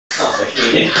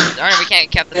Darn it, we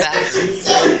can't cap the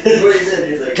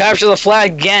bathroom. Capture the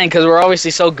flag again, because we're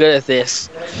obviously so good at this.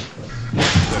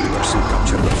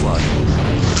 Capture the flag.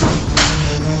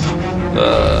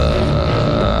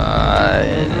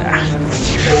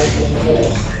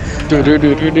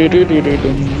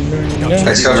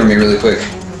 Guys, cover me really quick.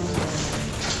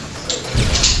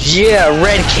 Yeah,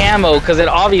 red camo, because it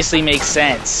obviously makes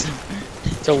sense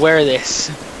to wear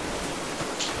this.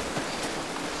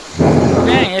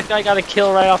 Dang, this guy got a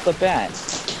kill right off the bat.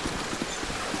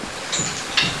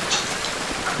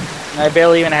 And I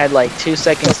barely even had like 2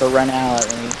 seconds to run out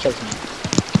and he kills me.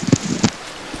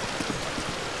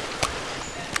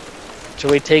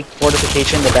 Should we take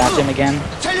fortification to bathroom again?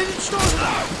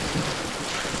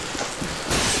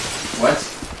 What?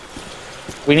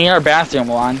 We need our bathroom,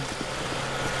 Juan.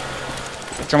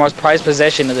 It's our most prized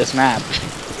possession of this map.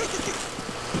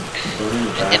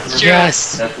 It's true.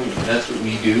 Yes! That's what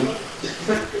we do.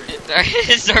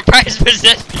 It's our prize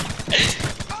possession.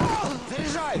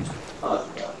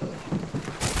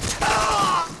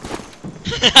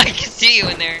 I can see you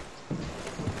in there.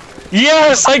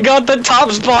 Yes! I got the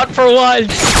top spot for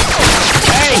once!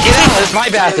 Hey, get out! It's my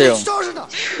bathroom!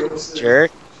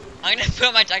 Jerk. I'm gonna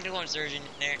put my tactical insurgent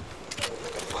in there.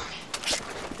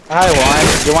 Hi, Juan.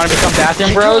 You want to become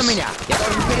bathroom bros?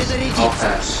 I'll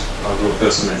pass. I'll go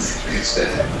pistol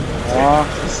instead. Aw.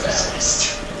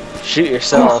 Shoot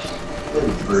yourself.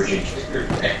 Virgin.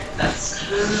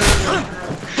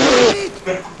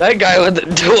 That guy with the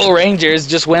dual rangers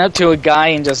just went up to a guy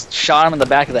and just shot him in the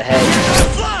back of the head.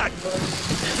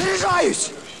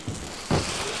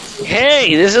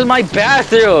 Hey, this is my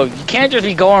bathroom! You can't just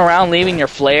be going around leaving your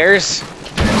flares.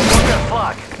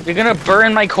 You're gonna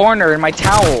burn my corner and my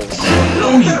towels.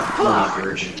 Oh, you bloody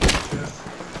virgin.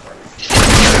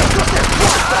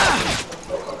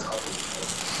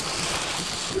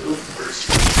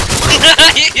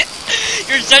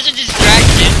 You're such a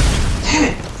distraction.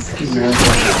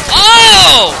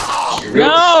 Oh!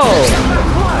 No!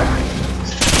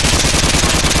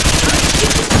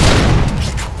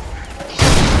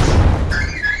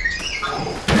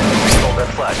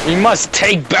 We must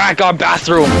take back our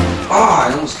bathroom. Oh,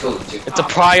 I almost killed you. It's a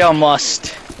prior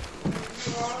must.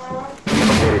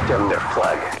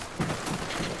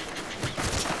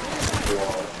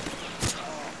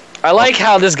 I like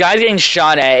how this guy's getting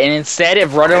shot at, and instead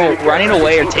of running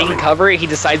away or taking cover, he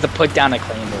decides to put down a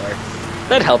claymore.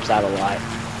 That helps out a lot.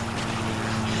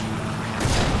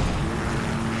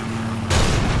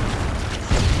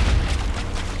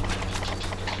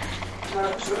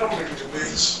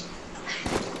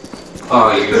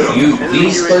 Oh,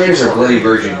 these players are bloody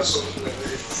virgins.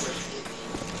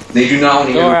 They do not want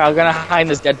to Don't worry, I'm gonna hide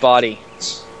this dead body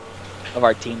of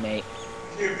our teammate.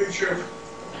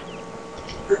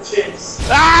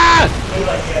 Ah!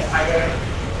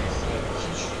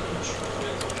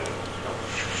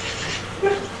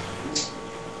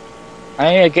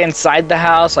 I need to get inside the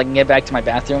house so I can get back to my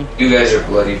bathroom. You guys are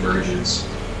bloody virgins.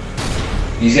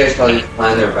 These guys probably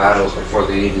plan their battles before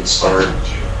they even start.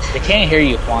 They can't hear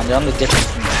you, Juan. They're on the different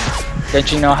team.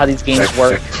 Don't you know how these games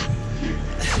work?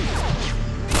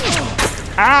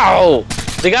 Ow!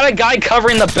 They got a guy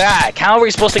covering the back. How are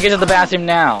we supposed to get to the bathroom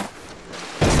now?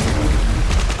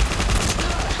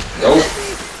 Nope.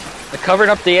 They're covering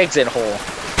up the exit hole.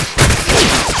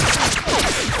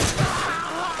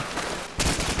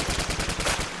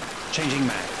 Changing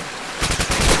mag.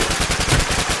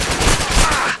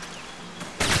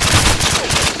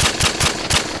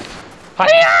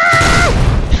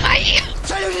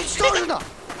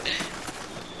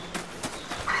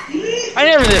 I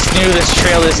never knew this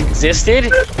trail existed.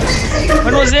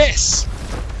 When was this?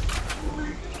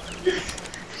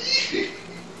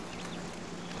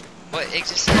 What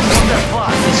existed?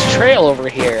 This trail over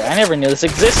here. I never knew this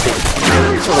existed.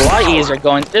 This is a lot easier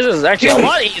going. This is actually a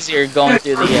lot easier going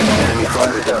through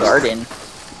the garden.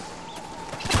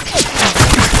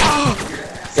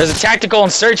 There's a tactical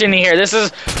insurgent in here. This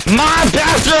is my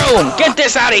bathroom. Get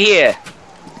this out of here.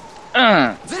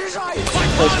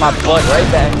 Place my butt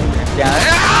right back down.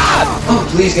 Ah! Oh,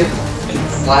 please get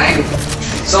flag.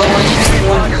 Someone,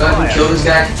 so I can kill this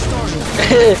guy.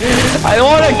 I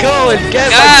want to go and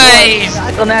get guys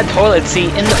on that toilet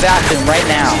seat in the bathroom right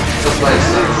now.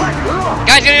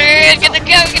 Guys, get the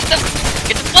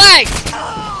flag.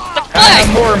 The I have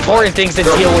flag. more important things to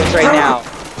deal with right now.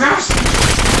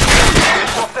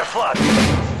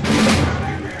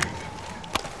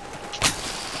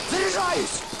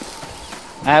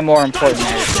 I have more important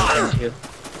matters to attend to.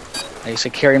 Like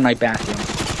securing my bathroom.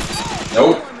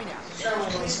 Nope.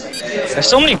 There's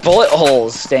so many bullet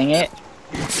holes, dang it.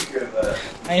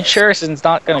 I My insurance is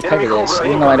not gonna cover this,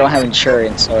 even though I don't have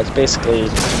insurance, so it's basically a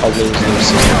lose-lose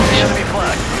situation.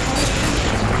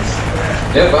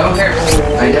 Yep, I don't care.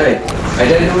 I died. I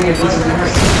died knowing it wasn't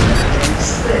right.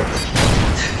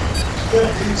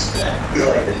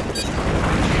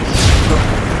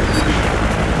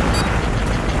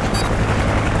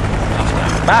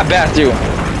 My bathroom!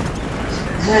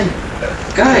 Man,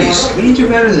 guys, we need to do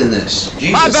better than this.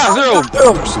 Jesus. My bathroom!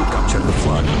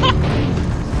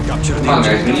 Come on,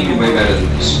 guys, we need to do way better than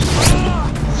this.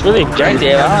 It's really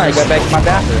objective. I got back to my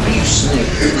bathroom. You snake.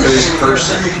 For this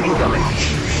person.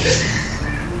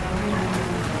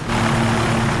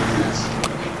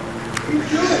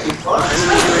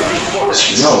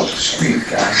 No, screw you,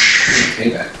 guys.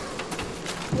 Payback.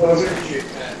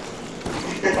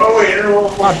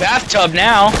 My bathtub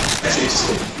now.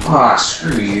 Ah,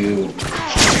 screw you.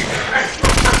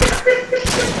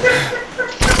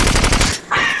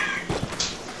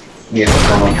 Yeah,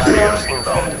 come on.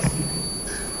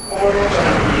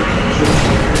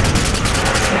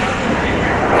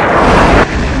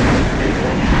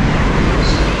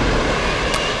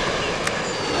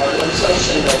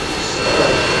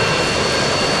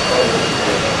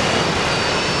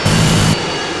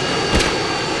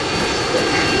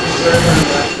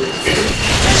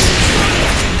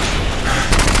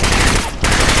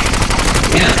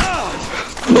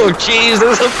 Oh jeez,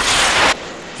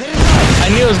 I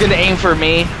knew it was gonna aim for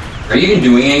me. Are you even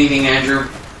doing anything, Andrew?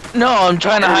 No, I'm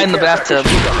trying to hide in the bathtub.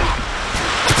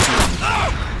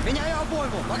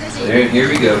 There, here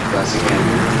we go, classic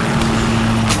Andrew.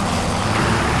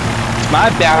 It's my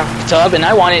bathtub, and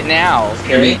I want it now.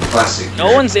 Okay? Classic.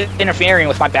 No one's interfering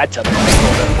with my bathtub. The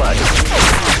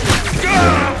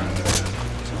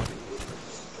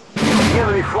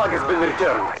enemy flag has been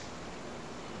returned.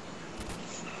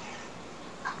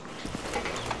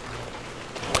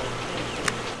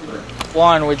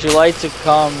 Juan, would you like to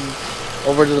come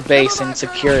over to the base and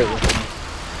secure it with me?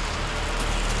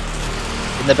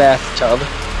 In the bathtub.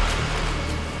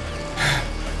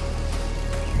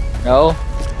 No?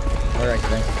 Alright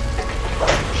then.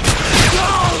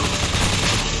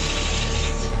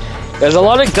 There's a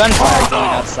lot of gunfire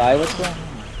going outside. What's going on?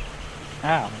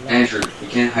 Ow. Andrew, you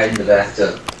can't hide in the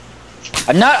bathtub.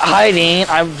 I'm not hiding,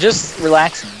 I'm just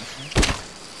relaxing.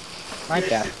 My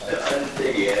bathtub.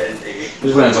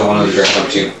 Who's going to one of the dress up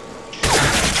too?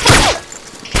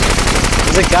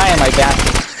 There's a guy in my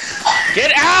bathroom.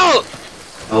 Get out!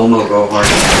 Elmo, go hard.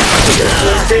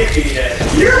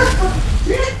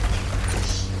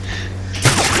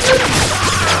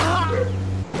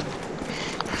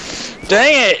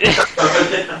 Dang it!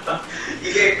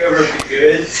 You can't cover me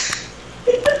good.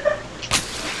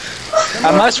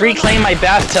 I must reclaim my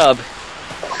bathtub.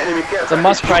 It's a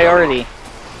must priority.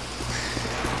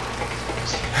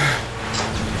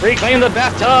 Reclaim the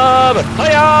bathtub!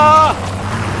 Hiya!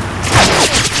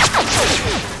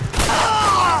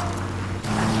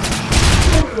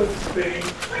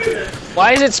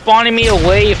 Why is it spawning me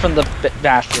away from the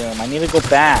bathroom? I need to go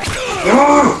back.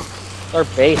 It's our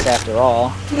base after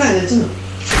all.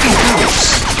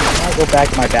 I'll go back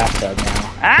to my bathtub now.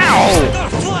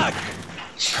 Ow!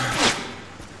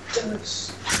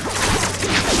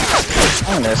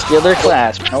 I'm gonna steal their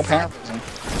class, but no paraphrasing.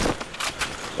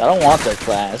 I don't want their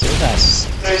class. What's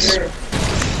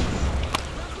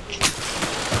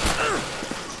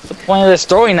the point of this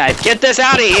throwing knife? Get this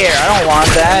out of here! I don't want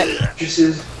that.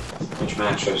 Mattresses. Which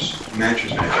mattress?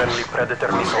 Mattress. Friendly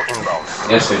predator missile inbound.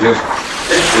 Yes, I do.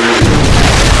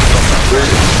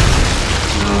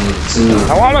 It's in the...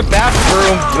 I want my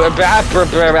bathroom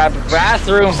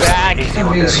back.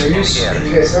 I'm being serious? You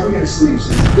guys, how are we gonna sleep?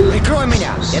 Прикрой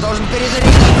меня! Я должен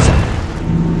перезарядиться!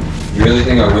 You really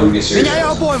think I wouldn't be serious?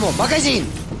 Меняю обойму! Магазин!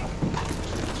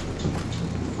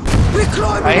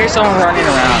 Прикрой I hear someone running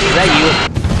around. Is that you?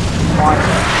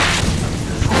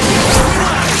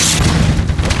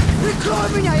 Прикрой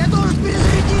меня! Я должен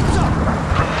перезарядиться!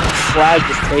 Flag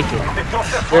is taken.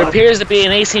 There appears to be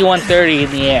an AC-130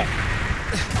 in the air.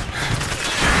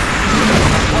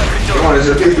 Come on, is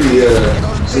it okay for the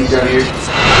seat down here?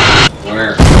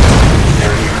 Where?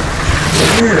 Down here.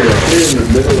 Where? In the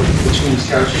middle, between these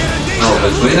couches. Oh,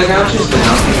 between the couches? Then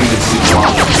how can you even see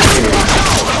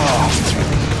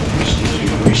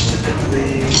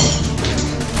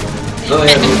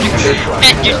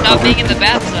You're not being in the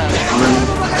bathtub.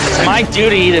 It's my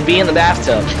duty to be in the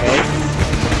bathtub, okay?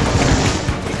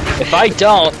 If I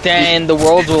don't, then the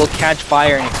world will catch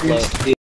fire and explode.